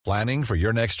Planning for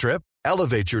your next trip?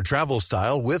 Elevate your travel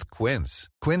style with Quince.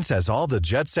 Quince has all the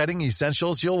jet-setting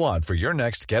essentials you'll want for your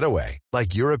next getaway,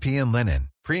 like European linen,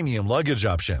 premium luggage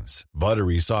options,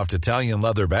 buttery soft Italian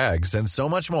leather bags, and so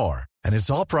much more. And it's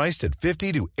all priced at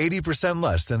 50 to 80%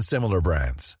 less than similar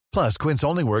brands. Plus, Quince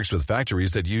only works with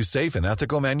factories that use safe and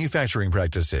ethical manufacturing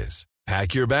practices.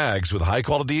 Pack your bags with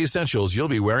high-quality essentials you'll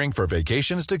be wearing for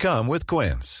vacations to come with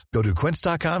Quince. Go to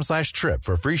quince.com/trip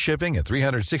for free shipping and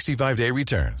 365-day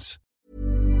returns.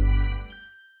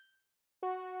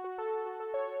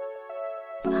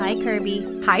 Hi,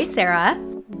 Kirby. Hi, Sarah.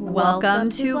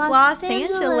 Welcome to Los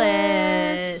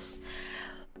Angeles.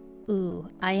 Ooh,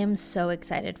 I am so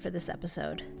excited for this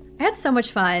episode. I had so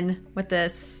much fun with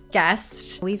this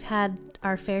guest. We've had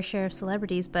our fair share of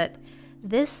celebrities, but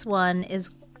this one is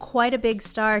quite a big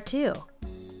star, too,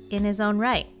 in his own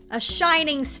right. A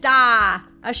shining star,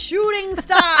 a shooting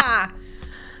star.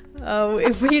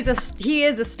 He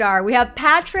is a star. We have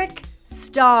Patrick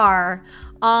Starr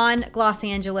on Los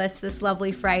Angeles this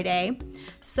lovely Friday.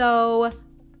 So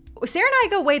Sarah and I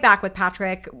go way back with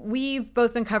Patrick. We've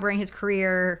both been covering his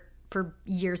career for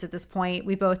years at this point.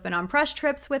 We've both been on press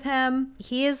trips with him.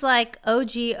 He is like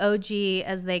OG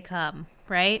as they come,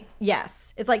 right?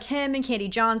 Yes. It's like him and Candy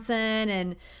Johnson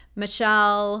and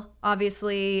Michelle,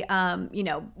 obviously,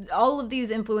 all of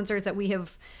these influencers that we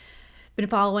have been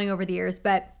following over the years.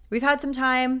 But we've had some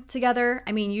time together.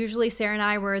 I mean, usually Sarah and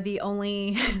I were the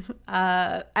only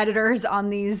editors on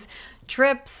these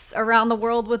trips around the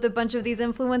world with a bunch of these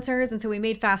influencers. And so we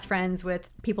made fast friends with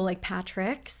people like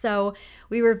Patrick. So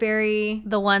we were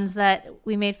the ones that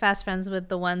we made fast friends with,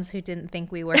 the ones who didn't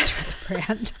think we worked for the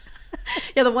brand.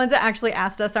 Yeah, the ones that actually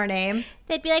asked us our name.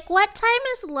 They'd be like, "What time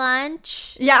is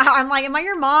lunch?" Yeah, I'm like, "Am I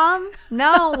your mom?"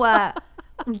 No,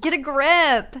 get a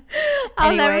grip.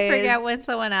 I'll never forget when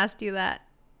someone asked you that.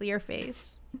 Your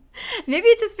face. Maybe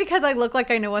it's just because I look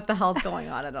like I know what the hell's going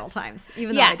on at all times,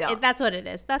 even though I don't. That's what it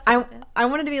is. I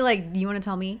wanted to be like, you want to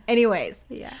tell me? Anyways,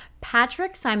 yeah.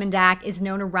 Patrick Simondak is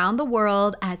known around the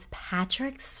world as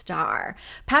Patrick Starr.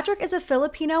 Patrick is a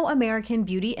Filipino-American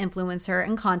beauty influencer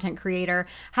and content creator,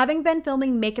 having been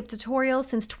filming makeup tutorials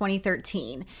since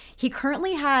 2013. He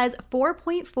currently has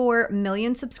 4.4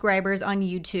 million subscribers on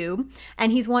YouTube,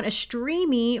 and he's won a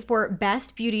Streamy for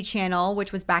Best Beauty Channel,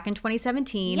 which was back in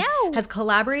 2017. Yo. Has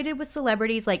collaborated with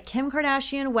celebrities like Kim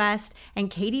Kardashian West and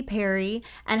Katy Perry,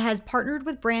 and has partnered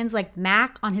with brands like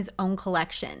MAC on his own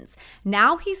collections.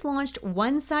 Now he's launched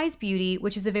One Size Beauty,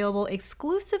 which is available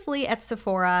exclusively at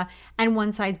Sephora and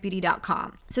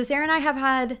onesizebeauty.com. So Sarah and I have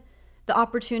had the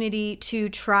opportunity to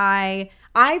try,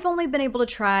 I've only been able to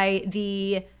try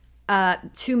the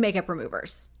 2 makeup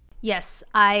removers. Yes,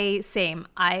 same.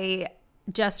 I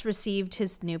just received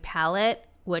his new palette,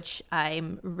 which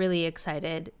I'm really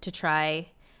excited to try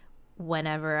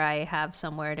whenever I have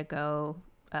somewhere to go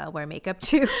wear makeup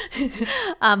to.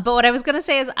 But what I was going to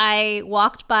say is I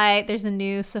walked by, there's a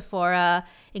new Sephora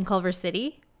in Culver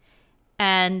City,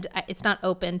 and it's not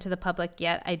open to the public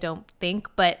yet, I don't think,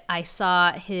 but I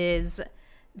saw his,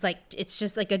 it's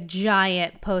just like a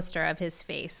giant poster of his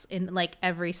face in like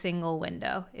every single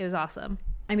window. It was awesome.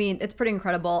 I mean, it's pretty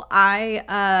incredible.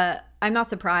 I'm not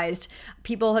surprised.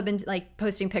 People have been like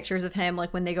posting pictures of him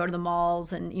like when they go to the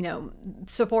malls, and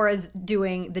Sephora's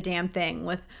doing the damn thing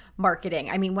with marketing.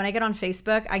 I mean, when I get on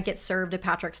Facebook, I get served a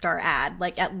Patrick Starr ad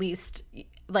like at least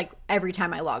like every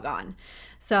time I log on.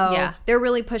 So yeah, they're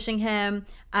really pushing him.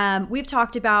 We've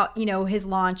talked about, his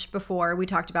launch before. We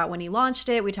talked about when he launched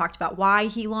it. We talked about why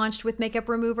he launched with makeup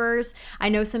removers. I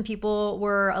know some people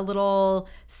were a little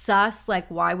sus, like,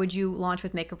 why would you launch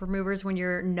with makeup removers when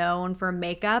you're known for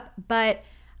makeup? But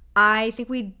I think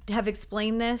we have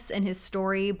explained this in his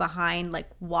story behind like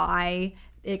why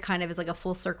it kind of is like a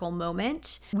full circle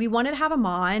moment. We wanted to have him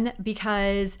on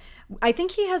because I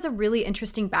think he has a really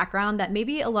interesting background that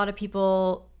maybe a lot of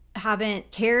people haven't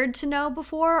cared to know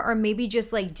before, or maybe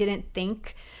just like didn't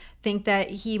think that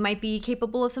he might be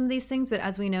capable of some of these things. But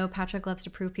as we know, Patrick loves to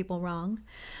prove people wrong.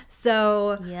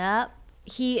 So yep,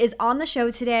 he is on the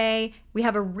show today. We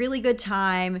have a really good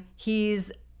time. He's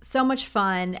so much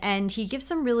fun, and he gives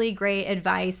some really great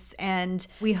advice, and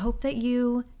we hope that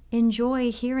you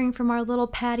enjoy hearing from our little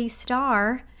Patty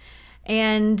Starr.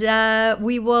 And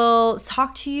we will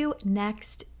talk to you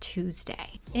next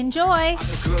Tuesday. Enjoy. I'm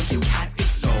a girl you can't ignore.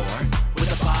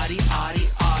 With a body,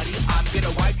 I'm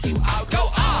gonna wipe you out.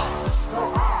 Go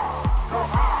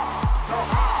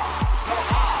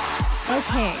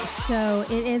Okay, so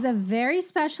it is a very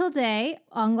special day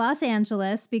on Los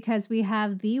Angeles because we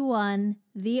have the one,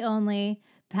 the only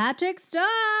Patrick Starr.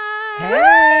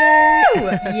 Hey!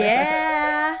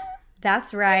 Yeah.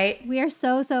 That's right. We are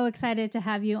so, so excited to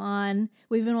have you on.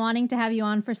 We've been wanting to have you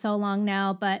on for so long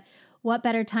now, but what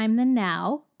better time than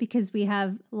now? Because we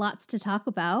have lots to talk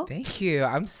about. Thank you.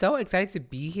 I'm so excited to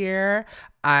be here.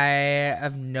 I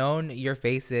have known your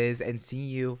faces and seen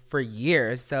you for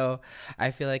years, so I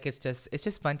feel like it's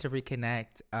just fun to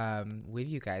reconnect with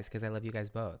you guys because I love you guys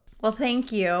both. Well,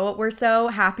 thank you. We're so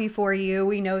happy for you.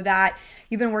 We know that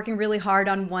you've been working really hard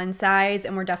on One Size,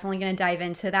 and we're definitely going to dive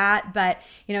into that. But,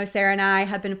 you know, Sarah and I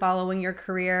have been following your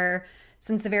career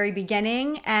since the very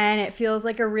beginning, and it feels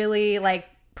like a really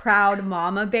proud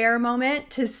mama bear moment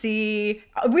to see.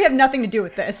 We have nothing to do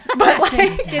with this, but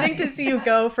getting to see you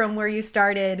go from where you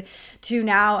started to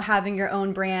now having your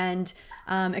own brand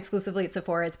exclusively at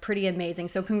Sephora is pretty amazing.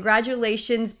 So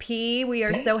congratulations, P. We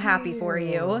are so happy for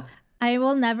you. I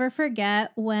will never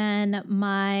forget when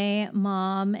my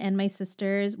mom and my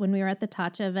sisters, when we were at the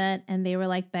Tatcha event and they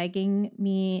were begging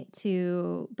me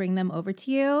to bring them over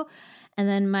to you. And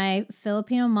then my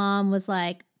Filipino mom was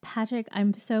like, Patrick,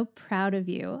 I'm so proud of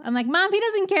you. I'm like, Mom, he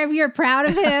doesn't care if you're proud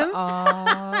of him.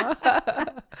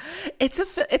 It's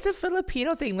a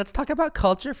Filipino thing. Let's talk about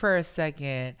culture for a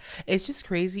second. It's just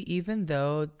crazy, even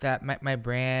though that my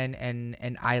brand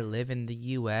and I live in the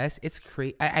US, it's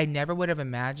crazy. I never would have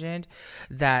imagined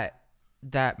that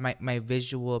my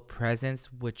visual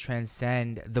presence would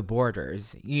transcend the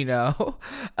borders,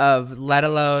 of let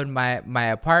alone my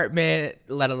apartment,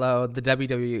 let alone the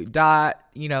WW dot,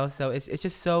 so it's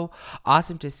just so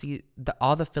awesome to see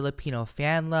all the Filipino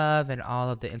fan love and all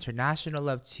of the international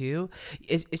love too.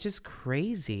 It's just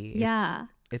crazy. Yeah.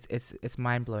 It's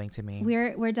mind-blowing to me.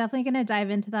 We're definitely going to dive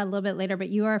into that a little bit later, but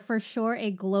you are for sure a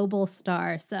global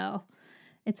star, so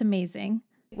it's amazing.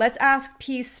 Let's ask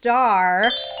P Star,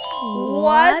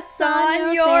 what's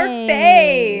on your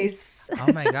face?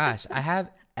 Oh my gosh, I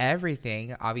have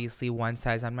everything. Obviously, One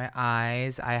Size on my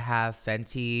eyes. I have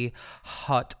Fenty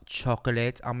hot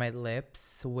chocolate on my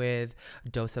lips with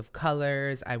Dose of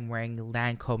Colors. I'm wearing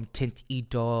Lancome Tint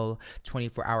Idol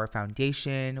 24-hour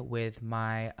foundation with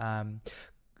my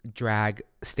drag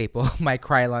staple, my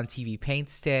Krylon TV paint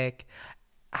stick.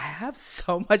 I have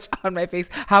so much on my face.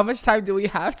 How much time do we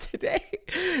have today?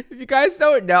 If you guys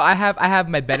don't know, I have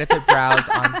my Benefit brows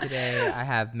on today. I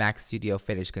have MAC Studio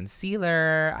Finish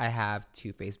concealer. I have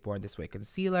Too Faced Born This Way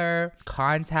concealer.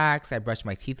 Contacts. I brushed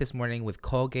my teeth this morning with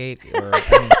Colgate or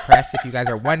Crest, if you guys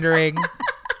are wondering.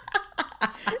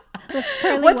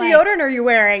 What deodorant are you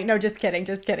wearing? No, just kidding.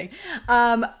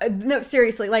 No,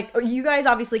 seriously, you guys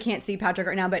obviously can't see Patrick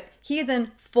right now, but he is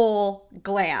in full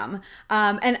glam.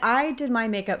 And I did my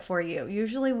makeup for you.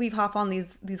 Usually we hop on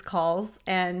these calls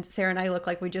and Sarah and I look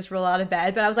like we just roll out of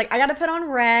bed, but I was like, I got to put on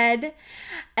red,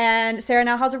 and Sarah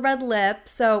now has a red lip.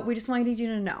 So we just wanted you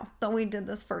to know that we did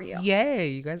this for you. Yay.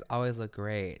 You guys always look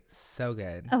great. So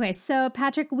good. Okay. So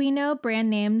Patrick, we know brand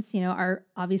names, are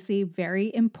obviously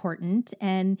very important,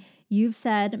 and you've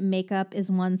said makeup is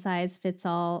one size fits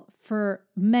all for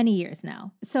many years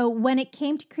now. So when it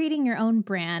came to creating your own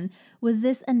brand, was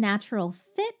this a natural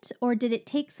fit, or did it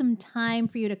take some time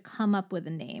for you to come up with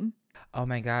a name? Oh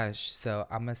my gosh. So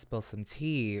I'm going to spill some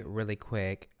tea really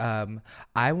quick.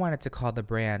 I wanted to call the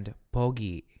brand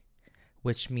Pogi,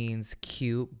 which means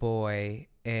cute boy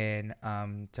in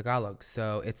Tagalog.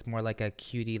 So it's more like a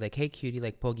cutie, like, hey cutie,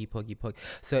 like Pogi.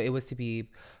 So it was to be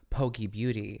Pogi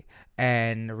Beauty.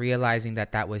 And realizing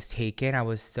that was taken, I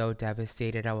was so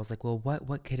devastated. I was like, well,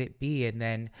 what could it be? And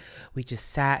then we just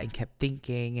sat and kept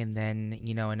thinking, and then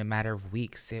in a matter of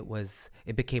weeks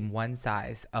it became One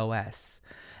Size OS.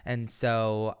 And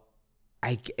so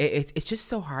it's just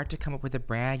so hard to come up with a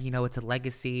brand. It's a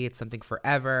legacy, it's something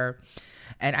forever.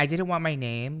 And I didn't want my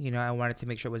name, I wanted to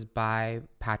make sure it was by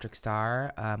Patrick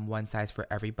Star, One Size for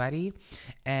everybody.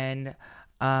 And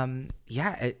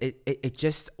it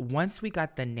just, once we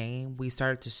got the name, we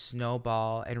started to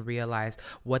snowball and realize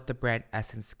what the brand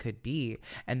essence could be.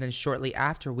 And then shortly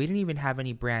after, we didn't even have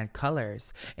any brand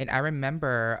colors. And I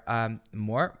remember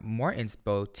more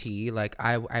inspo tea. Like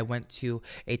I went to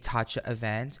a Tatcha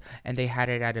event and they had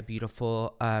it at a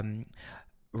beautiful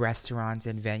restaurant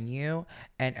and venue,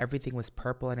 and everything was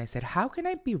purple. And I said, how can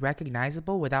I be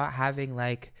recognizable without having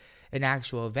an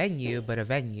actual venue, but a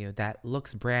venue that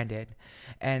looks branded?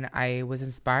 And I was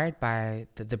inspired by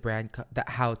the brand,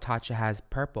 how Tatcha has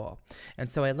purple.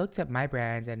 And so I looked at my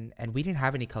brand, and we didn't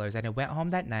have any colors. And I went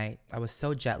home that night. I was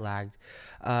so jet lagged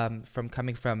from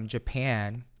coming from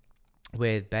Japan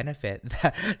with Benefit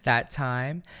that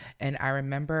time. And I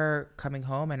remember coming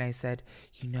home and I said,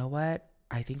 you know what?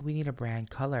 I think we need a brand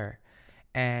color.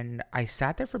 And I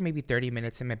sat there for maybe 30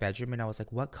 minutes in my bedroom and I was like,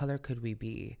 what color could we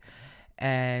be?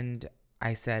 And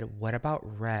I said, what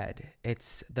about red?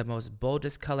 It's the most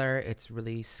boldest color. It's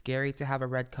really scary to have a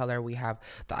red color. We have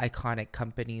the iconic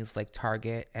companies like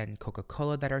Target and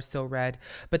Coca-Cola that are so red.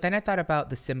 But then I thought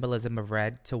about the symbolism of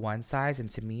red to one size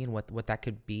and to me and what that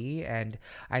could be. And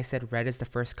I said, red is the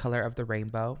first color of the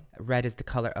rainbow. Red is the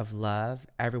color of love.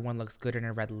 Everyone looks good in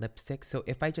a red lipstick. So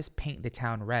if I just paint the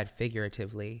town red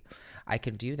figuratively, I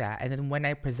can do that. And then when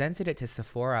I presented it to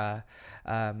Sephora,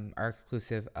 our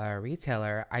exclusive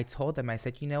retailer, I told them, I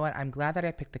said, you know what? I'm glad that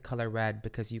I picked the color red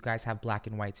because you guys have black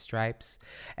and white stripes.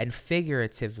 And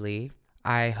figuratively,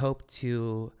 I hope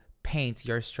to paint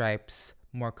your stripes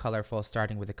more colorful,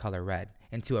 starting with the color red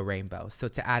into a rainbow. So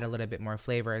to add a little bit more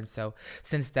flavor. And so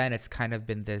since then, it's kind of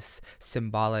been this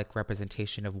symbolic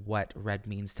representation of what red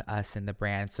means to us in the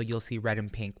brand. So you'll see red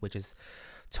and pink, which is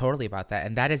totally about that.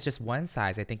 And that is just one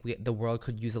size. I think the world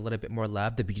could use a little bit more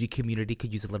love. The beauty community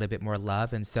could use a little bit more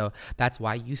love. And so that's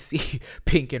why you see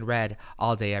pink and red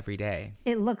all day, every day.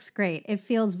 It looks great. It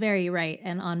feels very right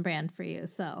and on brand for you.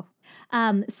 So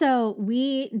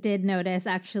we did notice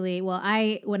actually,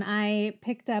 when I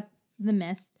picked up the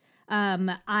mist,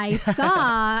 I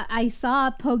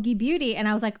saw Pogi Beauty and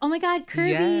I was like, oh my God,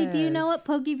 Kirby, do you know what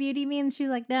Pogi Beauty means? She's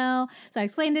like, no. So I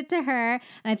explained it to her and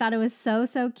I thought it was so,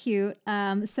 so cute.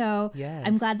 So Yes.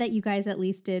 I'm glad that you guys at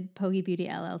least did Pogi Beauty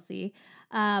LLC.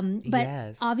 But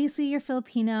Yes. obviously you're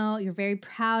Filipino, you're very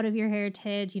proud of your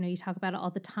heritage. You know, you talk about it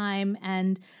all the time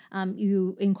and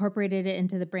you incorporated it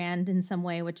into the brand in some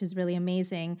way, which is really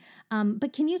amazing.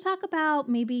 But can you talk about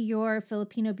maybe your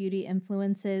Filipino beauty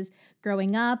influences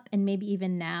growing up and maybe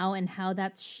even now and how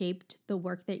that's shaped the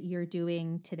work that you're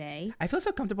doing today? I feel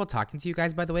so comfortable talking to you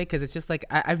guys, by the way, because it's just like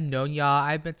I've known y'all.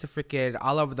 I've been to freaking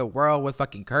all over the world with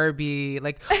fucking Kirby.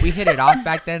 Like we hit it off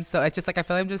back then. So it's just like I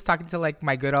feel like I'm just talking to like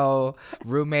my good old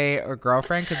roommate or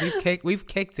girlfriend because we've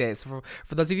kicked it. So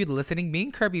for those of you listening, me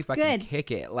and Kirby fucking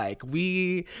kick it. Like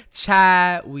we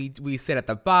chat, we sit at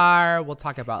the bar, we'll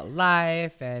talk about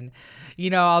life, and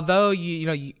although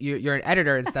you're an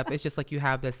editor and stuff, it's just like you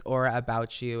have this aura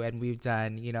about you, and we've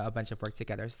done a bunch of work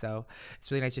together. So it's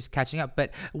really nice just catching up.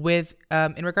 But with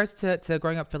in regards to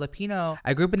growing up Filipino,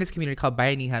 I grew up in this community called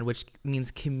Bayanihan, which means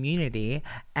community,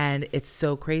 and it's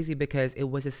so crazy because it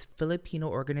was this Filipino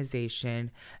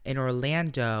organization in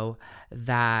Orlando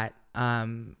that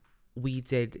we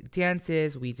did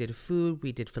dances, we did food,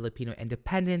 we did Filipino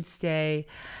Independence Day,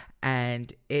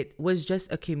 and it was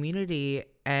just a community.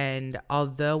 And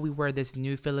although we were this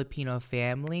new Filipino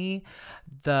family,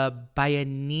 the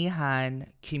Bayanihan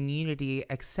community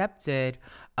accepted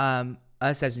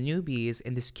us as newbies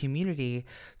in this community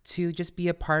to just be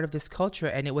a part of this culture.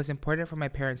 And it was important for my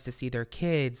parents to see their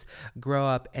kids grow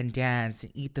up and dance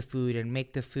and eat the food and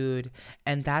make the food.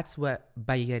 And that's what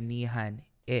Bayanihan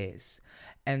is.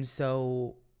 And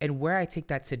so, and where I take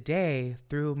that today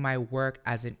through my work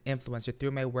as an influencer, through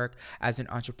my work as an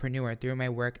entrepreneur, through my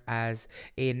work as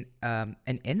an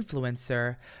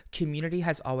influencer, community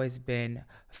has always been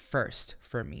first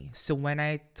for me. So when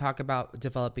I talk about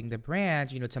developing the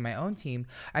brand, to my own team,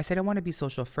 I said I want to be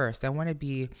social first. I want to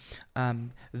be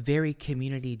very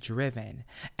community driven.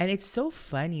 And it's so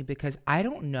funny because I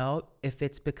don't know if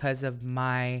it's because of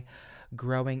my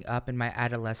growing up in my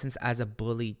adolescence as a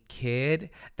bullied kid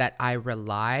that I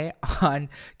rely on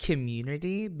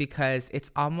community, because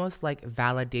it's almost like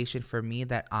validation for me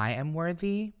that I am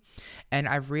worthy. And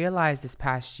I've realized this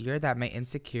past year that my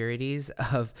insecurities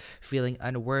of feeling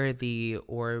unworthy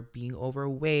or being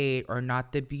overweight or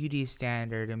not the beauty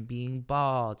standard and being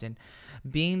bald and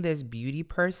being this beauty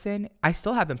person, I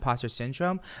still have imposter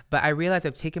syndrome, but I realized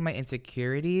I've taken my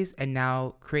insecurities and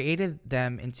now created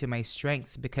them into my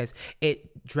strengths, because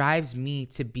it drives me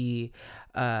to be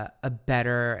a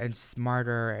better and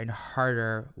smarter and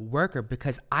harder worker,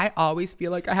 because I always feel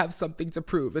like I have something to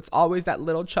prove. It's always that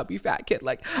little chubby fat kid,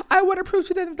 like, I want to prove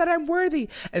to them that I'm worthy.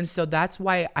 And so that's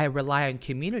why I rely on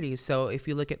community. So if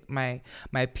you look at my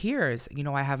peers,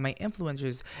 I have my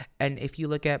influencers, and if you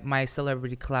look at my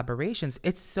celebrity collaborations,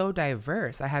 it's so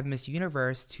diverse. I have Miss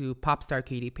Universe to pop star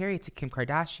Katy Perry to Kim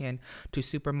Kardashian to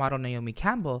supermodel Naomi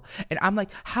Campbell. And I'm like,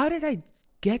 how did I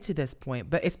get to this point?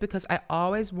 But it's because I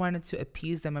always wanted to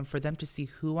appease them and for them to see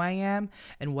who I am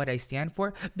and what I stand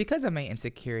for because of my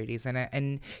insecurities.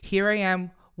 And here I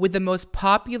am with the most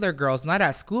popular girls, not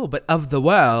at school, but of the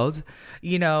world,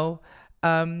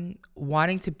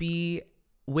 wanting to be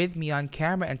with me on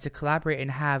camera and to collaborate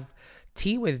and have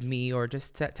tea with me, or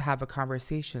just to have a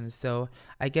conversation. So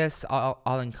I guess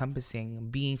all encompassing,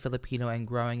 being Filipino and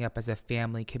growing up as a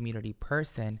family community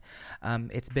person,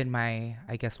 it's been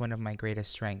one of my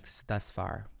greatest strengths thus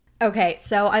far. Okay,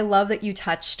 so I love that you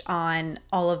touched on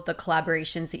all of the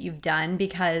collaborations that you've done,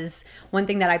 because one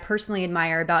thing that I personally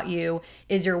admire about you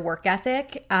is your work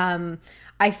ethic.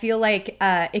 I feel like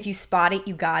if you spot it,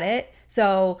 you got it.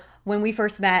 So when we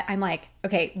first met, I'm like,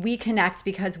 okay, we connect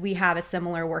because we have a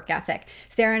similar work ethic.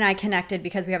 Sarah and I connected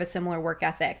because we have a similar work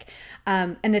ethic.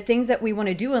 And the things that we want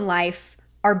to do in life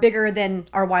are bigger than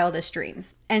our wildest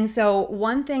dreams. And so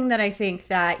one thing that I think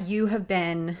that you have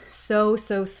been so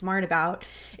smart about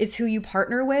is who you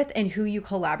partner with and who you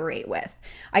collaborate with.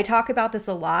 I talk about this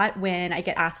a lot when I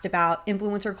get asked about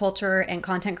influencer culture and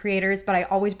content creators, but I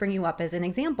always bring you up as an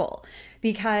example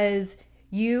because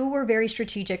you were very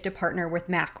strategic to partner with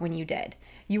Mac when you did.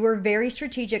 You were very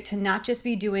strategic to not just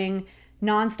be doing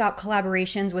nonstop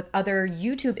collaborations with other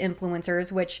YouTube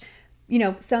influencers, which, you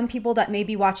know, some people that may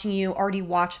be watching you already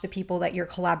watch the people that you're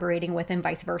collaborating with and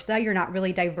vice versa. You're not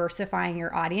really diversifying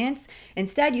your audience.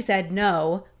 Instead, you said,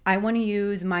 no, I want to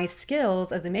use my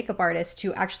skills as a makeup artist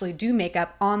to actually do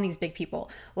makeup on these big people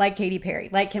like Katy Perry,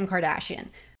 like Kim Kardashian.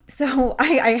 So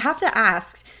I have to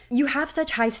ask, you have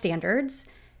such high standards.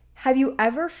 Have you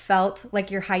ever felt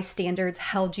like your high standards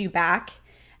held you back?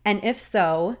 And if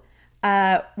so,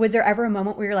 was there ever a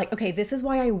moment where you're like, okay, this is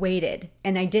why I waited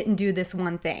and I didn't do this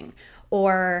one thing?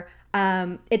 Or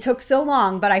it took so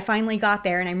long, but I finally got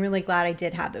there and I'm really glad I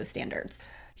did have those standards.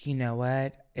 You know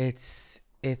what? It's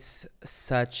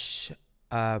such,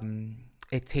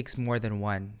 it takes more than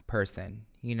one person,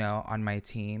 you know, on my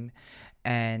team.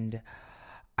 And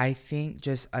I think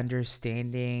just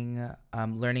understanding,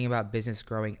 learning about business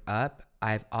growing up,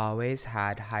 I've always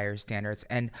had higher standards.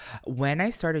 And when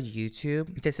I started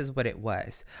YouTube, this is what it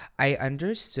was. I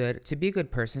understood to be a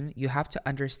good person, you have to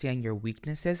understand your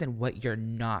weaknesses and what you're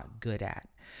not good at.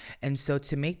 And so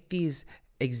to make these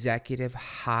executive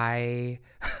high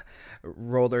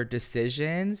roller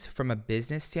decisions from a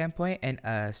business standpoint and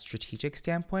a strategic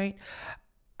standpoint,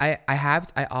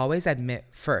 I always admit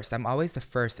first. I'm always the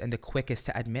first and the quickest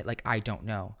to admit, like, I don't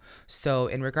know. So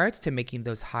in regards to making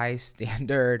those high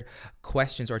standard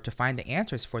questions or to find the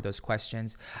answers for those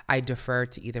questions, I defer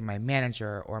to either my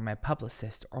manager or my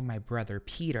publicist or my brother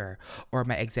Peter or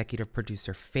my executive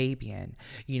producer Fabian,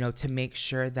 you know, to make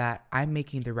sure that I'm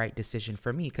making the right decision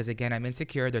for me. Because again, I'm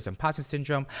insecure. There's imposter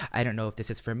syndrome. I don't know if this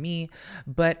is for me.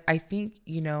 But I think,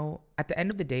 you know, at the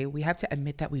end of the day, we have to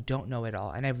admit that we don't know it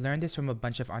all. And I've learned this from a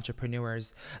bunch of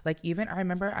entrepreneurs. Like even I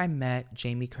remember I met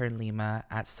Jamie Kern Lima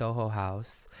at Soho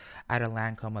House at a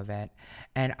Lancome event.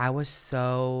 And I was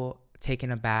so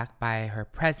taken aback by her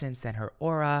presence and her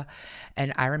aura.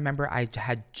 And I remember I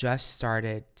had just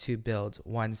started to build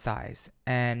One Size.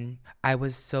 And I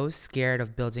was so scared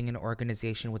of building an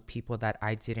organization with people that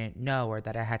I didn't know or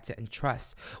that I had to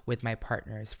entrust with my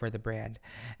partners for the brand.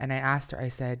 And I asked her, I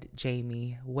said,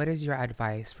 Jamie, what is your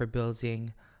advice for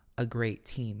building a great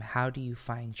team? How do you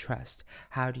find trust?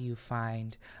 How do you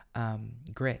find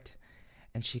grit?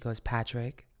 And she goes,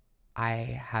 Patrick,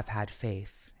 I have had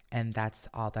faith. And that's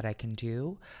all that I can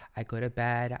do. I go to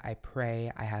bed, I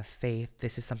pray, I have faith.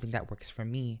 This is something that works for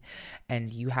me. And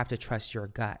you have to trust your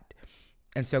gut.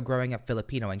 And so growing up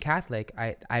Filipino and Catholic,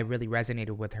 I really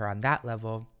resonated with her on that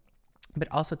level. But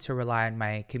also to rely on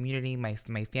my community, my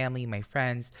family, my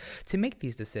friends to make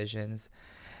these decisions.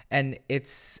 And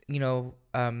it's, you know,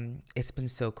 it's been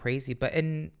so crazy. But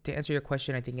to answer your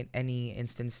question, I think in any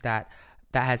instance that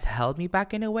has held me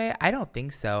back in a way, I don't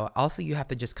think so. Also, you have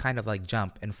to just kind of like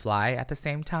jump and fly at the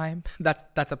same time.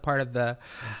 That's a part of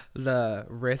the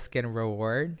risk and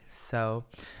reward. So,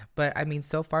 but I mean,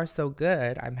 so far so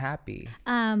good. I'm happy.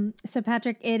 So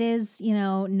Patrick, it is, you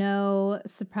know, no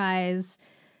surprise,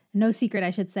 no secret,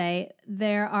 I should say.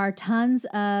 There are tons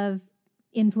of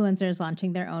influencers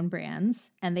launching their own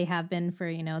brands, and they have been for,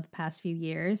 you know, the past few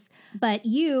years. But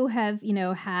you have, you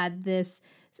know, had this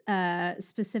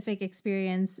specific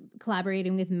experience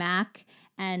collaborating with MAC,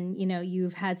 and you know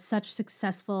you've had such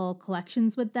successful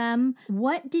collections with them.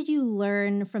 What did you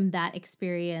learn from that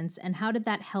experience, and how did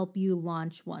that help you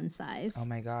launch One Size? Oh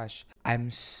my gosh, I'm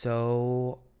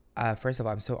so first of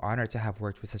all, I'm so honored to have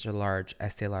worked with such a large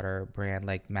Estee Lauder brand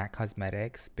like MAC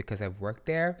Cosmetics because I've worked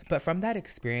there. But from that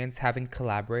experience, having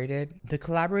collaborated, the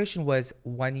collaboration was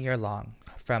 1 year long,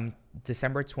 from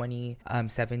December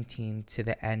 2017 to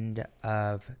the end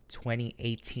of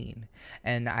 2018.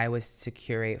 And I was to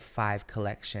curate 5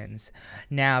 collections.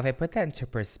 Now, if I put that into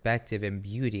perspective in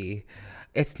beauty,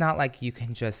 it's not like you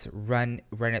can just run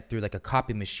it through like a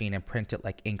copy machine and print it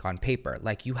like ink on paper.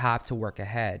 Like you have to work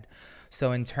ahead.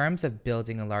 So in terms of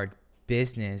building a large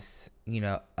business, you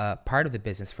know, part of the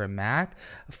business for MAC,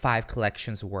 5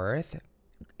 collections worth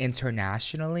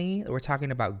internationally, we're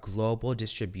talking about global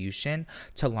distribution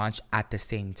to launch at the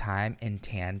same time in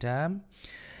tandem.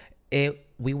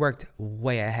 We worked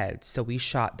way ahead. So we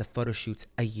shot the photo shoots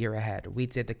a year ahead. We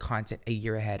did the content a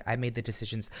year ahead. I made the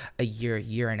decisions a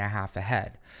year and a half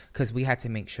ahead, because we had to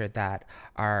make sure that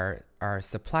our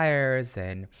suppliers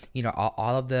and, you know,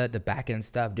 all of the back end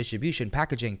stuff, distribution,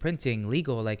 packaging, printing,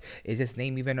 legal, like, is this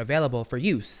name even available for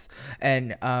use?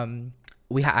 And I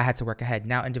had to work ahead.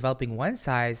 Now, in developing One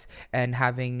Size and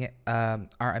having our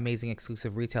amazing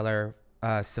exclusive retailer,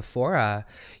 Sephora,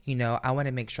 you know, I want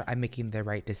to make sure I'm making the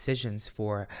right decisions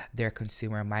for their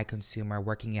consumer, my consumer,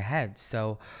 working ahead.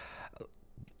 So,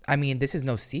 I mean, this is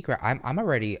no secret. I'm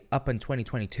already up in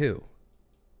 2022.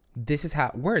 This is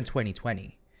how we're in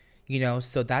 2020, you know,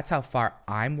 so that's how far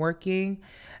I'm working.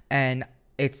 And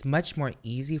it's much more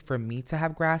easy for me to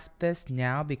have grasped this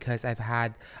now because I've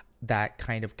had that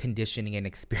kind of conditioning and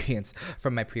experience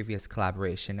from my previous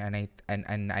collaboration,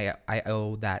 and I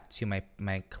owe that to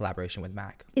my collaboration with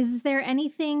MAC. Is there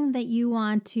anything that you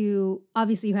want to,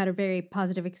 obviously you had a very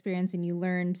positive experience and you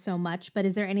learned so much, but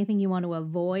is there anything you want to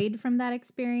avoid from that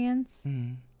experience?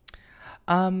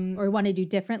 Or want to do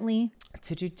differently?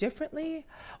 To do differently?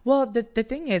 Well, the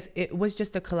thing is, it was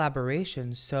just a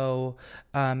collaboration, so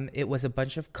it was a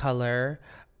bunch of color.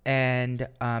 And,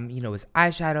 you know, it was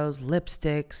eyeshadows,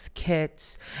 lipsticks,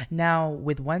 kits. Now,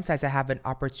 with One Size, I have an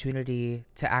opportunity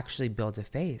to actually build a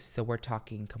face. So we're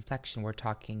talking complexion, we're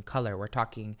talking color, we're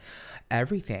talking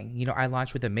everything. You know, I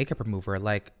launched with a makeup remover.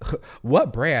 Like,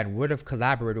 what brand would have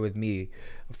collaborated with me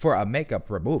for a makeup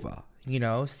remover? You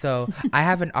know, so I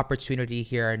have an opportunity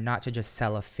here not to just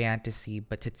sell a fantasy,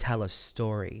 but to tell a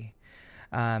story.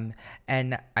 And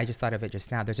I just thought of it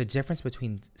just now. There's a difference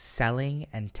between selling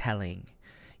and telling.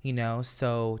 You know,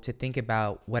 so to think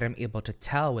about what I'm able to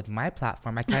tell with my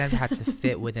platform, I kind of had to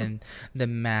fit within the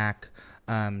MAC,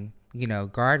 you know,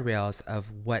 guardrails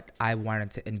of what I wanted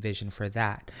to envision for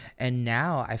that. And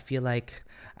now I feel like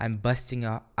I'm busting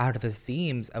out of the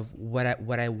seams of what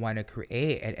I want to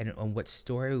create and what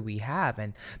story we have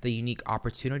and the unique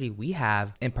opportunity we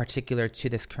have, in particular to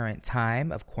this current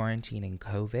time of quarantine and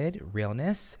COVID,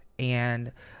 realness,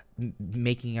 and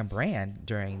making a brand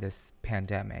during this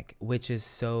pandemic, which is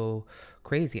so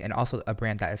crazy, and also a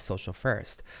brand that is social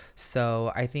first.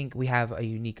 So I think we have a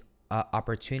unique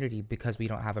opportunity, because we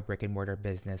don't have a brick and mortar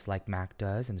business like MAC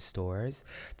does in stores,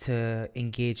 to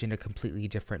engage in a completely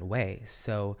different way.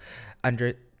 So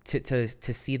to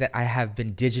see that I have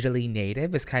been digitally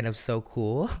native is kind of so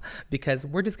cool, because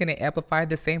we're just going to amplify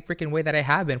the same freaking way that I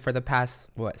have been for the past,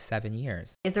 7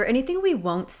 years. Is there anything we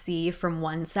won't see from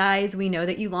One Size? We know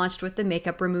that you launched with the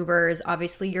makeup removers.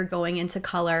 Obviously, you're going into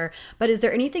color. But is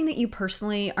there anything that you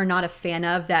personally are not a fan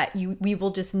of that we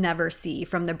will just never see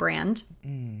from the brand?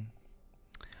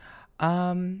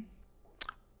 I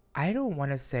don't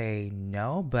want to say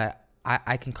no, but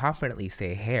I can confidently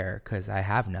say hair, because I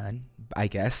have none, I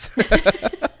guess.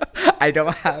 I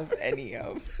don't have any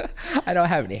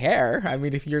hair. I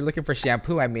mean, if you're looking for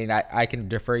shampoo, I mean, I can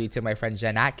defer you to my friend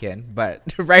Jen Atkin. But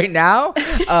right now,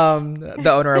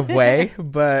 the owner of Way.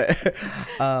 But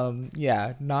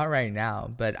yeah, not right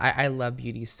now. But I love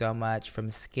beauty so much,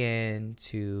 from skin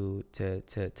to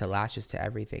lashes to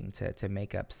everything to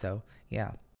makeup. So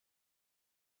yeah.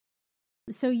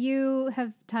 So you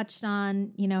have touched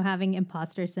on, you know, having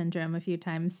imposter syndrome a few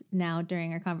times now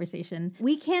during our conversation.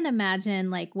 We can't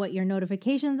imagine like what your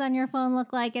notifications on your phone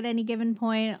look like at any given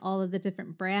point, all of the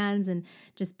different brands and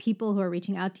just people who are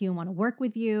reaching out to you and want to work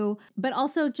with you, but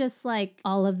also just like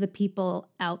all of the people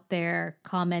out there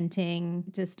commenting,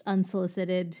 just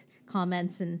unsolicited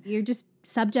comments, and you're just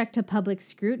subject to public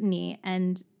scrutiny.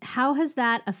 And how has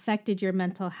that affected your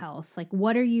mental health? Like,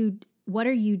 what are you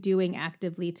doing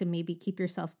actively to maybe keep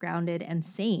yourself grounded and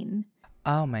sane?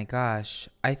 Oh my gosh.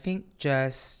 I think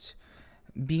just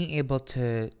being able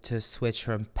to switch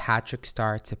from Patrick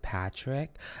Star to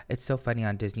Patrick. It's so funny,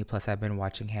 on Disney Plus, I've been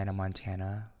watching Hannah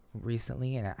Montana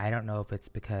recently, and I don't know if it's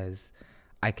because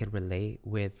I could relate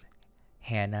with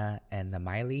Hannah and the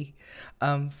Miley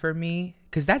for me,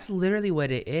 because that's literally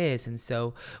what it is. And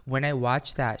so when I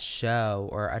watch that show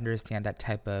or understand that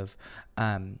type of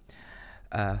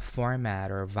format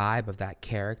or vibe of that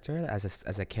character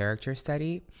as a character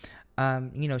study,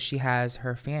 you know, she has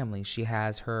her family, she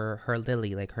has her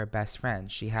Lily, like her best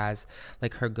friend, she has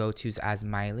like her go-tos as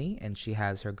Miley, and she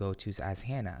has her go-tos as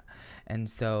Hannah. And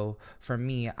so for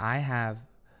me, I have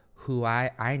who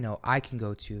I know I can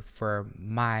go to for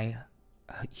my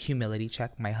humility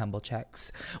check, my humble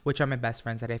checks, which are my best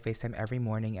friends that I FaceTime every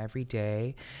morning, every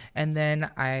day. And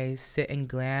then I sit and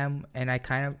glam, and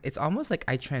it's almost like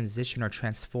I transition or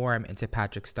transform into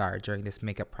Patrick Star during this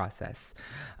makeup process.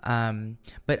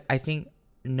 But I think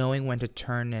knowing when to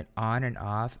turn it on and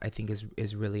off, I think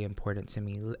is really important to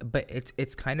me. But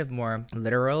it's kind of more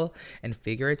literal and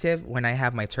figurative. When I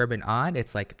have my turban on,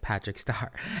 it's like Patrick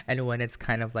Star. And when it's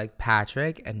kind of like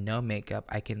Patrick and no makeup,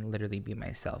 I can literally be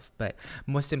myself. But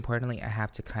most importantly, I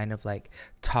have to kind of like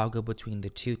toggle between the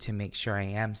two to make sure I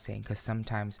am sane, because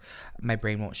sometimes my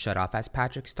brain won't shut off as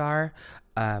Patrick Star.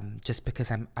 Just because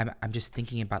I'm just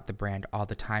thinking about the brand all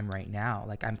the time right now.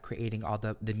 Like, I'm creating all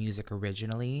the music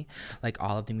originally. Like,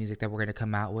 all of the music that we're gonna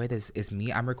come out with is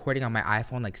me. I'm recording on my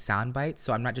iPhone like sound bites,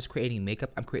 so I'm not just creating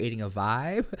makeup, I'm creating a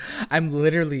vibe. I'm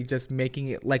literally just making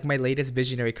it like my latest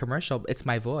visionary commercial. It's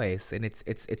my voice, and it's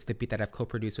the beat that I've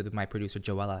co-produced with my producer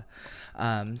Joella.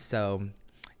 So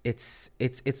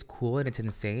it's cool and it's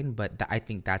insane, but I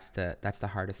think that's the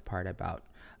hardest part about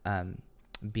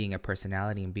being a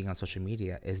personality and being on social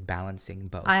media, is balancing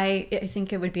both. I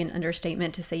think it would be an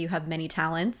understatement to say you have many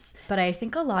talents, but I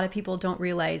think a lot of people don't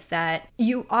realize that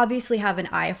you obviously have an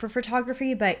eye for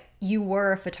photography, but you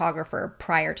were a photographer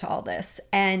prior to all this.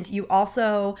 And you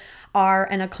also are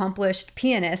an accomplished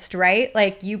pianist, right?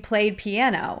 Like, you played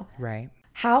piano. Right.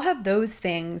 How have those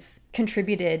things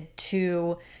contributed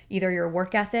to either your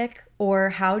work ethic, or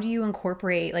how do you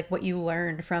incorporate like what you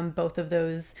learned from both of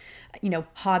those,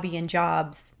 hobby and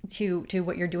jobs to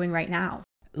what you're doing right now?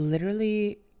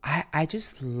 Literally, I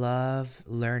just love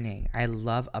learning. I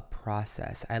love a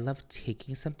process. I love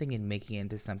taking something and making it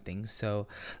into something. So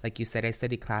like you said, I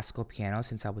studied classical piano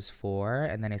since I was 4,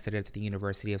 and then I studied at the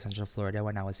University of Central Florida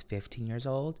when I was 15 years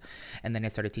old. And then I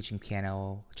started teaching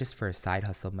piano just for side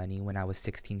hustle money when I was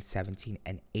 16, 17,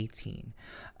 and 18,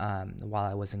 while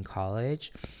I was in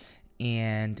college.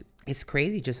 And it's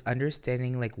crazy just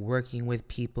understanding, like, working with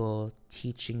people,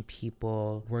 teaching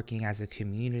people, working as a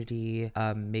community,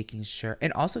 making sure.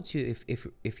 And also too,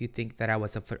 if you think that I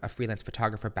was a freelance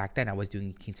photographer back then, I was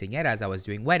doing quinceañeras, I was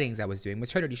doing weddings, I was doing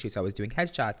maternity shoots, I was doing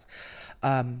headshots.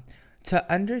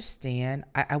 To understand,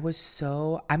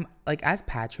 I'm like, as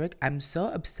Patrick, I'm so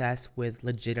obsessed with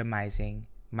legitimizing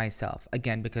myself,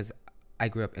 again, because I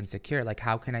grew up insecure. Like,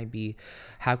 how can I be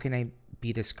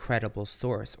this credible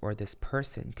source or this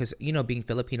person? Because, being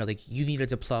Filipino, like, you need a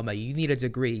diploma, you need a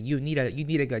degree, you need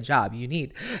a good job,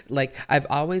 like, I've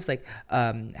always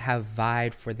have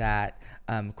vied for that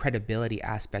credibility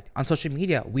aspect. On social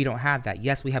media, we don't have that.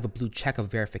 Yes, we have a blue check of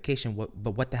verification,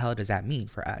 but what the hell does that mean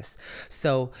for us?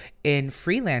 So in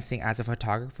freelancing as a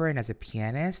photographer and as a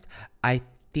pianist, I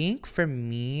think for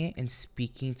me, in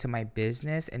speaking to my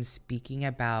business and speaking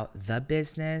about the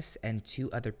business and to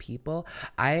other people,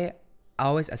 I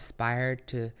always aspired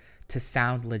to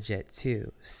sound legit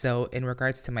too. So in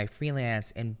regards to my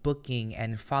freelance and booking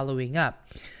and following up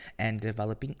and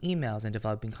developing emails and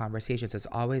developing conversations, it's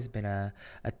always been a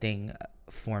thing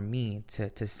for me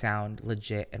to sound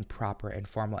legit and proper and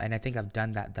formal. And I think I've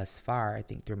done that thus far. I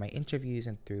think through my interviews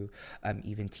and through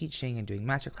even teaching and doing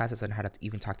master classes on how to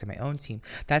even talk to my own team.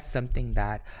 That's something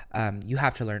that you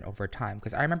have to learn over time.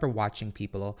 Because I remember watching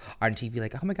people on TV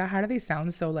like, oh my God, how do they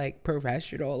sound so like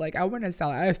professional? Like,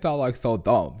 I felt like so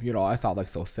dumb, I felt like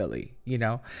so silly,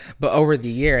 But over the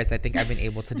years, I think I've been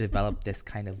able to develop this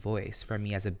kind of voice for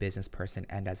me as a business person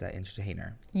and as an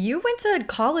entertainer. You went to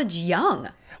college young.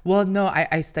 Well, no,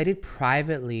 I studied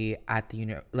privately at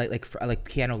the like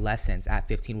piano lessons at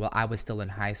 15 while I was still in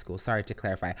high school. Sorry to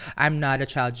clarify. I'm not a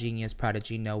child genius,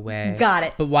 prodigy, no way. Got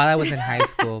it. But while I was in high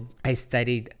school, I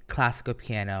studied classical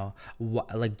piano,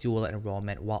 like dual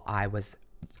enrollment while I was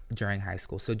during high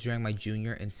school. So during my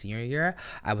junior and senior year,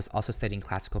 I was also studying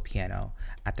classical piano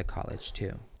at the college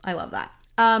too. I love that.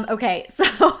 Okay, so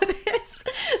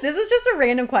this is just a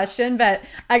random question, but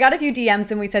I got a few DMs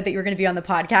when we said that you were going to be on the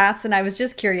podcast, and I was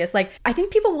just curious. Like, I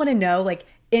think people want to know, like,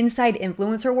 inside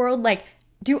influencer world, like,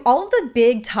 do all of the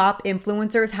big top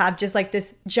influencers have just like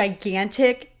this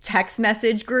gigantic text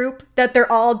message group that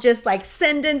they're all just like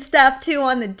sending stuff to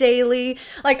on the daily?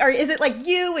 Like, is it like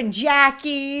you and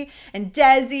Jackie and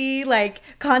Desi like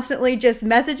constantly just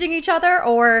messaging each other,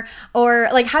 or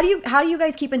like how do you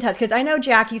guys keep in touch? Because I know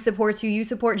Jackie supports you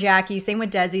support Jackie, same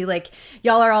with Desi, like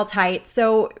y'all are all tight.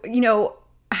 So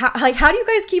how do you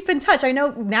guys keep in touch? I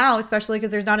know now, especially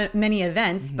because there's not many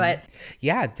events, but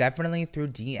yeah, definitely through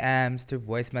DMs, through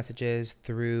voice messages,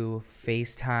 through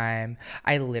FaceTime.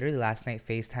 I literally last night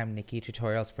FaceTime Nikki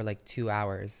tutorials for like 2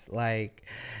 hours. Like,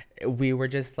 we were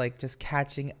just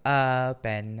catching up,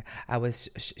 and I was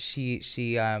she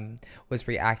was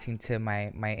reacting to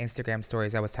my Instagram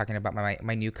stories. I was talking about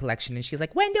my new collection, and she's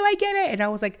like, when do I get it? And I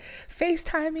was like,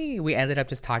 FaceTime me. We ended up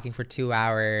just talking for 2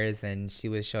 hours, and she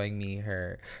was showing me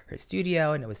her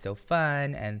studio, and it was so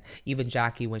fun. And even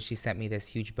Jackie, when she sent me this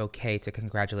huge bouquet to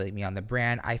congratulate me on the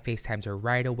brand, I FaceTimed her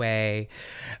right away.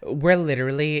 We're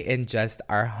literally in just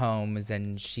our homes,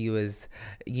 and she was,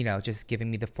 you know, just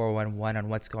giving me the 411 on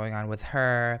what's going on with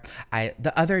her.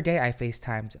 The other day I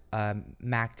FaceTimed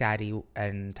Mac Daddy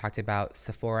and talked about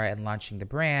Sephora and launching the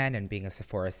brand and being a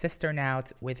Sephora sister now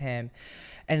with him.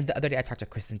 And the other day I talked to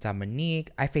Kristen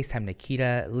Dominique. I FaceTimed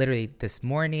Nikita literally this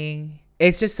morning.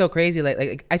 It's just so crazy.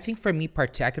 Like I think for me,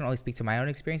 I can only speak to my own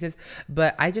experiences,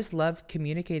 but I just love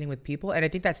communicating with people, and I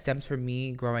think that stems from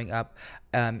me growing up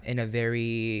in a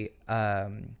very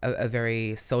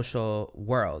social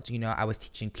world. You know, I was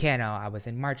teaching piano, I was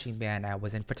in marching band, I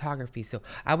was in photography, so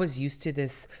I was used to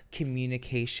this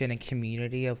communication and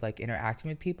community of like interacting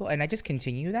with people, and I just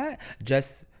continue that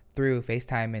just through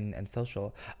FaceTime and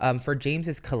social. For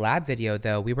James's collab video,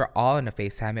 though, we were all in a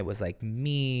FaceTime. It was like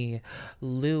me,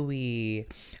 Louie,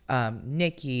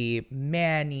 Nikki,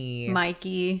 Manny,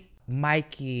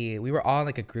 Mikey. We were all in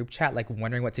like a group chat, like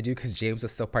wondering what to do because James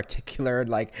was so particular,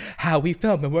 like how we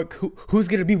film and who's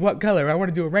gonna be what color. I want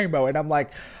to do a rainbow, and I'm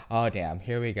like, oh damn,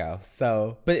 here we go.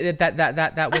 So, but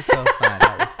that was so fun.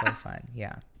 That was so fun.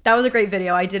 Yeah. That was a great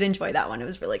video. I did enjoy that one. It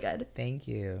was really good. Thank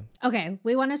you. Okay,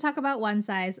 we want to talk about One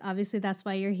Size. Obviously, that's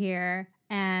why you're here,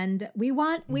 and we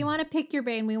want to pick your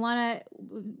brain. We want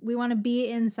to be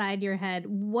inside your head.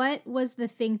 What was the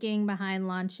thinking behind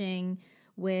launching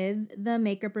with the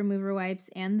makeup remover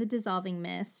wipes and the dissolving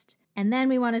mist? And then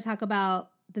we want to talk about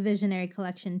the Visionary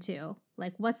collection too.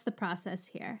 Like, what's the process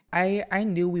here? I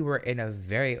knew we were in a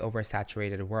very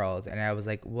oversaturated world, and I was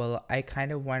like, well, I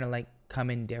kind of want to like come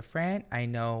in different. I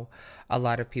know a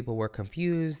lot of people were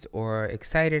confused or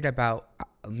excited about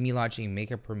me launching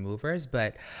makeup removers,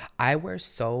 but I wear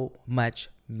so much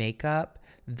makeup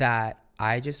that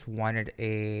I just wanted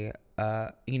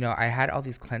I had all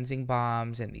these cleansing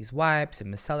balms and these wipes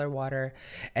and micellar water,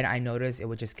 and I noticed it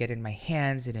would just get in my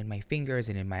hands and in my fingers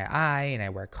and in my eye, and I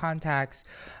wear contacts.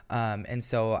 And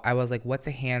so I was like, what's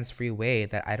a hands-free way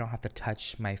that I don't have to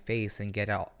touch my face and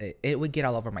it would get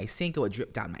all over my sink. It would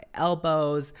drip down my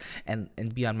elbows and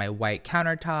be on my white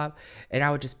countertop. And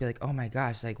I would just be like, oh my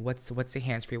gosh, like what's the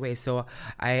hands-free way? So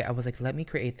I was like, let me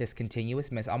create this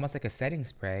continuous mist, almost like a setting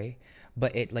spray,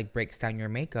 but it like breaks down your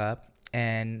makeup,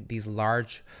 and these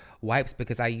large wipes,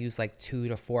 because I use like 2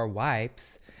 to 4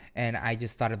 wipes. And I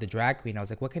just thought of the drag queen. I was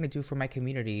like, what can I do for my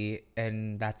community?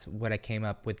 And that's what I came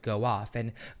up with Go Off.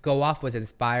 And Go Off was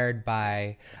inspired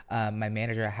by my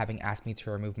manager having asked me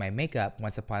to remove my makeup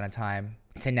once upon a time,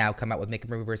 to now come out with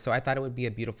makeup removers. So I thought it would be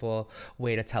a beautiful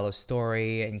way to tell a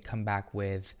story and come back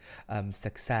with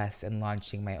success and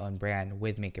launching my own brand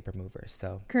with makeup removers.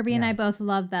 So Kirby and I both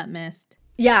love that mist.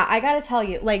 Yeah, I gotta tell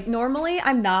you, like normally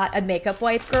I'm not a makeup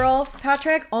wipe girl,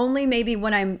 Patrick. Only maybe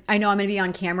when I know I'm gonna be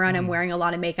on camera and I'm wearing a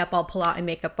lot of makeup, I'll pull out a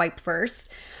makeup wipe first.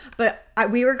 But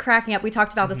we were cracking up. We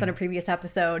talked about this on a previous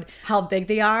episode, how big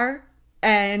they are.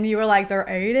 And you were like, they're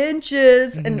 8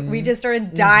 inches. And we just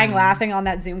started dying laughing on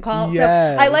that Zoom call.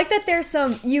 Yes. So I like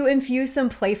that you infuse some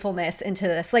playfulness into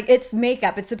this. Like, it's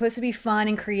makeup. It's supposed to be fun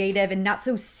and creative and not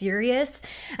so serious.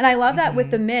 And I love that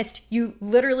with the mist, you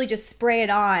literally just spray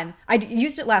it on. I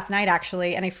used it last night,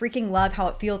 actually, and I freaking love how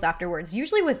it feels afterwards.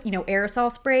 Usually with,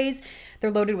 aerosol sprays,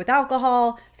 they're loaded with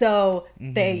alcohol. So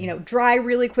they, dry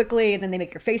really quickly and then they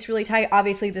make your face really tight.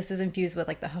 Obviously, this is infused with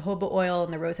like the jojoba oil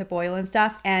and the rosehip oil and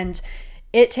stuff. And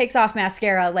it takes off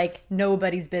mascara like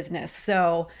nobody's business.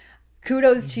 So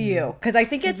kudos to you, because I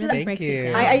think it's Thank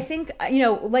you. I think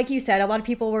like you said, a lot of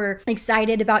people were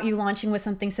excited about you launching with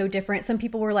something so different. Some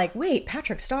people were like, wait,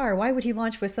 Patrick Starr, why would he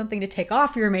launch with something to take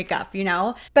off your makeup,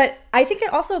 but I think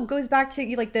it also goes back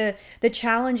to like the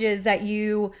challenges that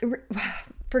you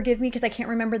forgive me because I can't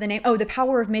remember the name. Oh, the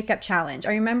Power of Makeup Challenge. I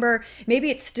remember, maybe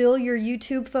it's still your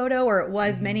YouTube photo, or it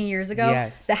was many years ago.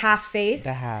 Yes. The half face.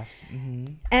 The half.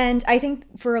 And I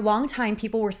think for a long time,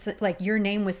 people were like, your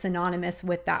name was synonymous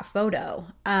with that photo.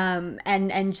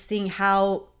 And seeing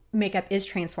how makeup is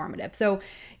transformative. So,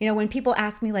 when people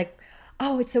ask me like,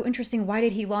 oh, it's so interesting, why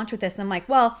did he launch with this? I'm like,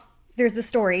 well, there's the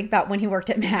story about when he worked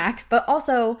at MAC, but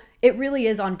also it really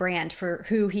is on brand for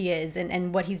who he is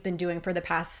and what he's been doing for the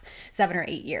past 7 or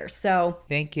 8 years. So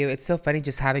thank you. It's so funny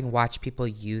just having watched people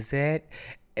use it.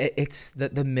 It's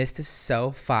the mist is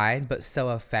so fine but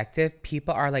so effective.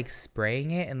 People are like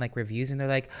spraying it and like reviews, and they're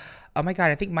like, oh my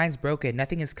God, I think mine's broken.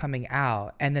 Nothing is coming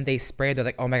out. And then they spray. They're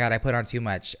like, oh my God, I put on too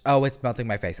much. Oh, it's melting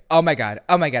my face. Oh my God,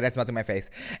 it's melting my face.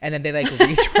 And then they like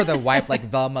reach for the wipe like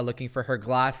Velma looking for her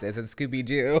glasses and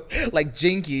Scooby-Doo, like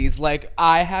Jinkies. Like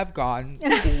I have gone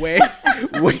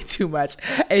way too much.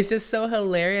 It's just so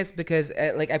hilarious because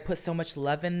like I put so much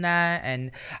love in that,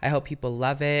 and I hope people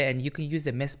love it. And you can use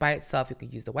the mist by itself. You can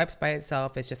use the wipes by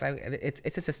itself. It's just,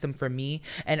 it's a system for me.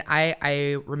 And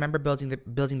I remember building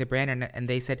the brand, and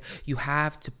they said, you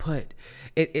have to put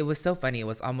it was so funny. It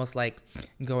was almost like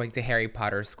going to Harry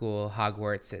Potter school,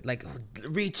 Hogwarts. Like,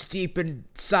 reach deep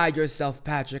inside yourself,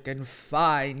 Patrick, and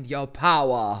find your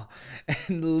power.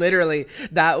 And literally,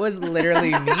 that was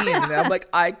literally me. And I'm like,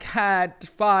 I can't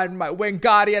find my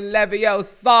Wingardium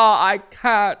Leviosa. I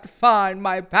can't find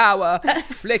my power.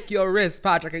 Flick your wrist,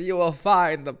 Patrick, and you will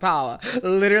find the power.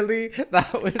 Literally,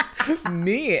 that was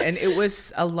me. And it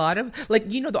was a lot of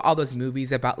like, you know, all those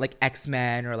movies about like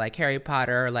X-Men or like Harry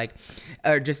Potter,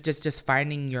 or just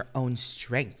finding your own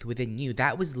strength within you.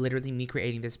 That was literally me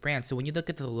creating this brand. So when you look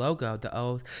at the logo, the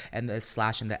O and the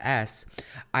slash and the S,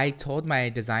 I told my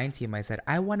design team, I said,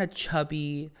 I want a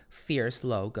chubby, fierce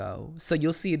logo. So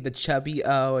you'll see the chubby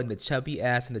O and the chubby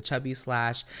S and the chubby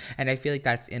slash. And I feel like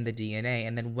that's in the DNA.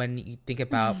 And then when you think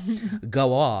about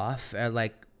go off,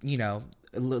 like, you know,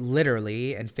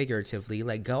 literally and figuratively,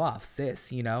 like go off,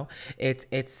 sis, you know,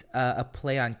 it's a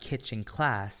play on kitchen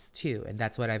class too, and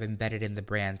that's what I've embedded in the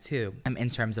brand too, in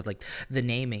terms of like the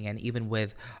naming. And even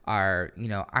with our, you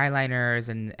know, eyeliners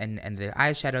and the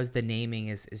eyeshadows, the naming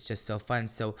is just so fun.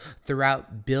 So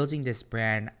throughout building this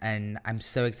brand, and I'm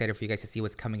so excited for you guys to see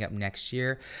what's coming up next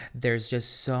year, there's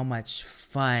just so much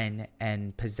fun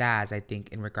and pizzazz, I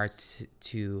think, in regards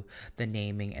to the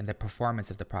naming and the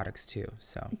performance of the products too.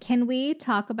 So can we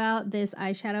talk about this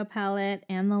eyeshadow palette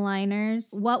and the liners?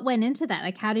 What went into that?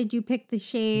 Like, how did you pick the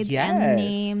shades and the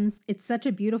names? It's such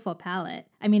a beautiful palette.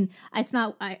 I mean, it's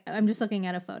not, I'm just looking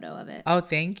at a photo of it. Oh,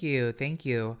 thank you.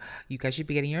 You guys should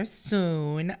be getting yours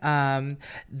soon.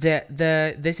 This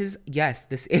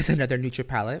is another neutral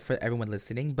palette for everyone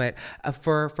listening, but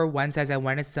for one size, I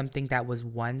wanted something that was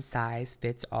one size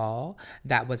fits all.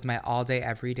 That was my all day,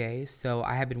 every day. So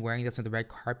I have been wearing this on the red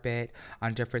carpet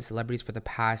on different celebrities for the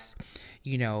past,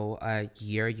 you know, a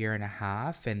year and a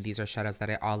half. And these are shadows that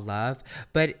I all love.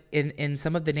 But in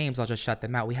some of the names, I'll just shout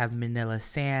them out. We have Manila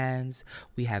Sands.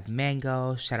 We have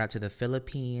Mango. Shout out to the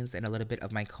Philippines and a little bit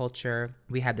of my culture.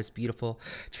 We have this beautiful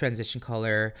transition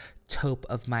color, Taupe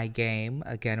of My Game.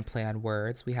 Again, a play on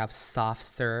words. We have Soft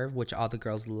Serve, which all the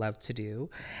girls love to do.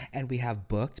 And we have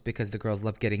Booked, because the girls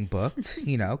love getting booked,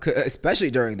 you know,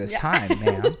 especially during this time,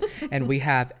 man. And we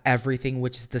have Everything,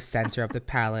 which is the center of the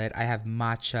palette. I have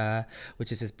Matcha,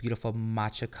 which is this beautiful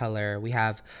matcha color. We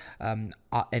have an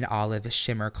olive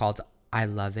shimmer called I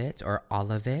Love It, or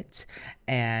All of It,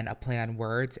 and a play on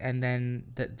words. And then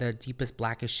the deepest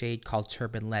blackest shade called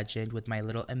Turban Legend, with my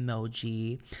little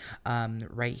emoji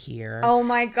right here. Oh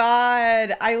my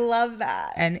God, I love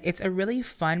that. And it's a really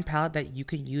fun palette that you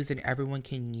can use and everyone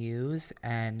can use.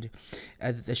 And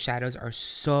the shadows are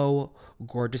so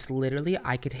gorgeous. Literally,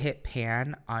 I could hit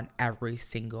pan on every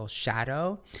single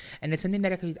shadow. And it's something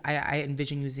that I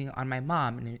envision using on my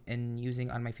mom and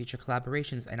using on my future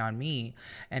collaborations and on me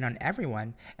and on everyone.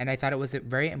 And I thought it was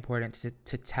very important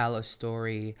to tell a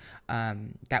story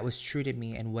that was true to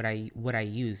me and what I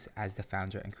use as the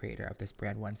founder and creator of this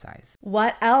brand, One Size.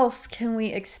 What else can we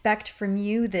expect from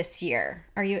you this year?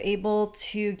 Are you able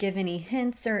to give any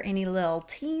hints or any little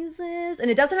teases?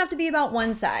 And it doesn't have to be about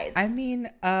One Size. I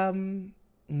mean,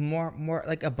 more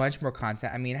like a bunch more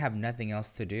content. I mean, I have nothing else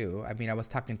to do. I mean, I was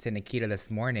talking to Nikita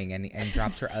this morning and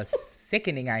dropped her a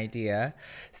sickening idea.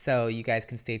 So you guys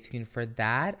can stay tuned for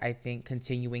that. I think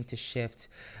continuing to shift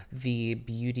the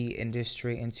beauty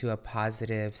industry into a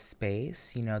positive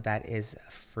space, you know, that is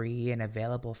free and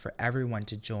available for everyone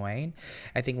to join.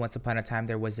 I think once upon a time,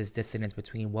 there was this dissonance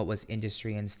between what was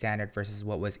industry and standard versus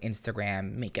what was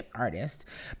Instagram makeup artist.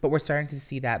 But we're starting to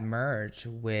see that merge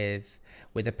with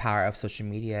the power of social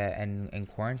media and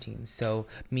quarantine. So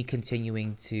me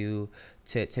continuing to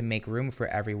make room for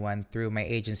everyone through my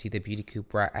agency, The Beauty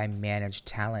Coop, where I manage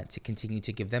talent, to continue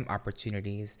to give them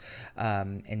opportunities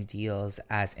and deals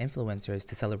as influencers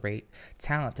to celebrate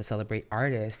talent, to celebrate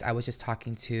artists. I was just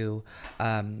talking to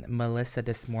Melissa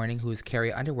this morning, who's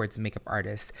Carrie Underwood's makeup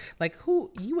artist. Like,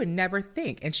 who you would never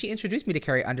think. And she introduced me to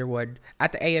Carrie Underwood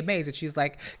at the AMAs, and she's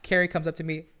like, Carrie comes up to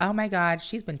me, oh my God,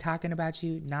 she's been talking about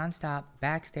you nonstop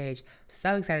backstage.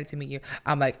 So excited to meet you.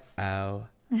 I'm like, oh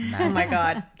Oh my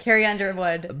God. Carrie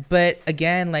Underwood. But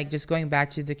again, like just going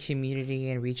back to the community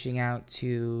and reaching out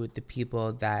to the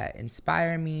people that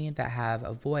inspire me, that have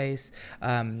a voice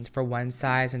for One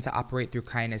Size, and to operate through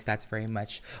kindness. That's very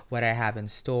much what I have in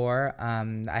store.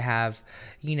 I have,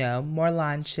 more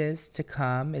launches to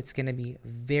come. It's going to be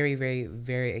very, very,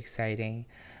 very exciting.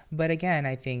 But again,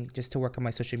 I think just to work on my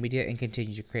social media and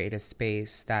continue to create a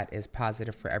space that is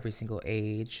positive for every single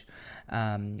age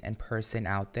and person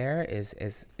out there is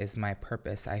my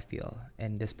purpose, I feel,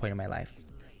 in this point in my life.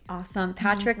 Awesome.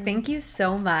 Patrick, thank you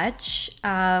so much.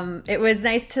 It was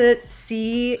nice to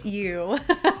see you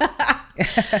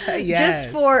Yes. just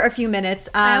for a few minutes.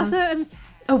 I also am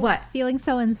what? feeling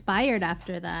so inspired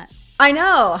after that. I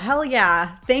know. Hell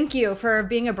yeah. Thank you for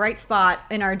being a bright spot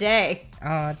in our day.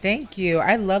 Oh, thank you.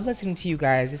 I love listening to you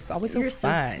guys. It's always so You're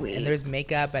so fun. sweet. And there's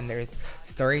makeup and there's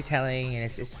storytelling, and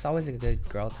it's just always a good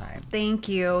girl time. Thank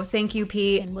you. Thank you,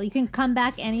 Pete. Well, you can come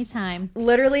back anytime.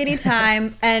 Literally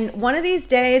anytime. And one of these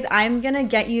days, I'm going to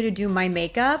get you to do my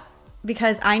makeup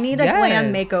because I need a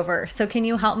glam makeover. So can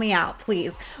you help me out,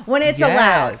 please? When it's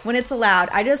allowed. When it's allowed.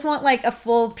 I just want like a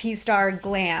full P-Star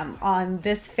glam on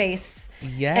this face.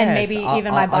 Yes. And maybe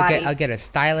even my body. I'll get a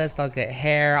stylist. I'll get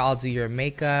hair. I'll do your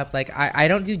makeup. Like, I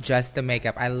don't do just the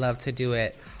makeup. I love to do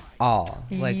it all.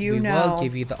 Like, we will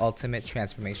give you the ultimate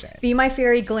transformation. Be my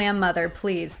fairy glam mother,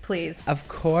 please, please. Of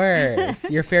course.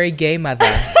 Your fairy gay mother.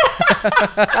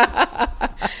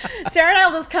 Sarah and I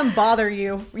will just come bother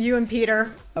you and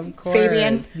Peter. Of course.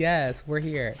 Fabian. Yes, we're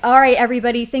here. All right,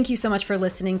 everybody. Thank you so much for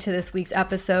listening to this week's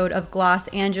episode of Gloss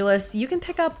Angeles. You can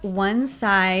pick up One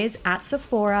Size at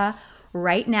Sephora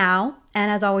right now.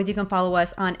 And as always, you can follow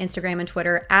us on Instagram and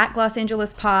Twitter at Gloss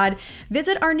Angeles Pod.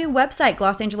 Visit our new website,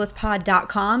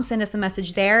 glossangelespod.com. Send us a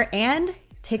message there and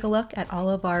take a look at all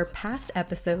of our past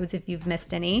episodes if you've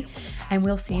missed any. And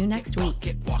we'll see you next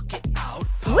week. Walk it out.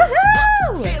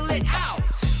 Woohoo! Feel it out.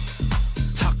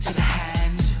 Talk to the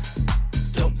hand.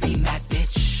 Don't be mad,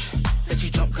 bitch. That you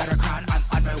don't got a crown. I'm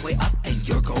on my way up and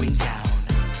you're going down.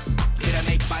 Gonna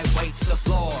make my way to the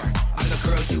floor. I'm the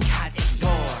girl you can't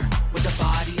ignore. With the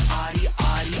body,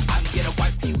 I'm gonna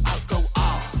wipe you out, go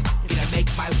off. Gonna make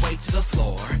my way to the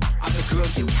floor. I'm the girl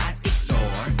you can't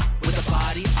ignore. With the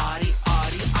body, I'm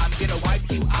gonna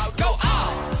wipe you out, go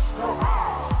off. Go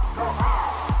off, go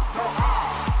off,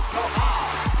 go off,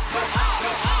 go off, go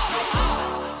off, go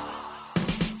off.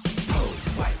 Pose,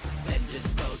 wipe, then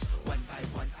dispose. One by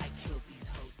one, I kill these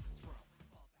hoes.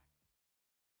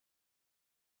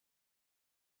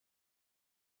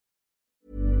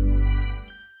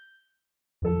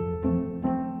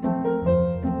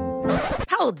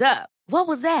 Hold up. What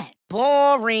was that?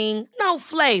 Boring. No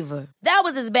flavor. That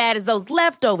was as bad as those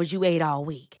leftovers you ate all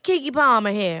week. Keke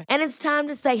Palmer here. And it's time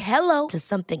to say hello to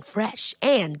something fresh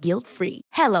and guilt-free.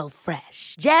 Hello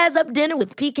Fresh. Jazz up dinner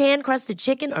with pecan-crusted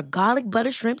chicken or garlic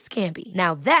butter shrimp scampi.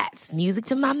 Now that's music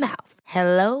to my mouth.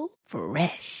 Hello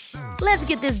Fresh. Let's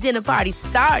get this dinner party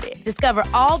started. Discover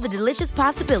all the delicious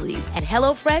possibilities at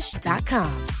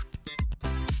HelloFresh.com.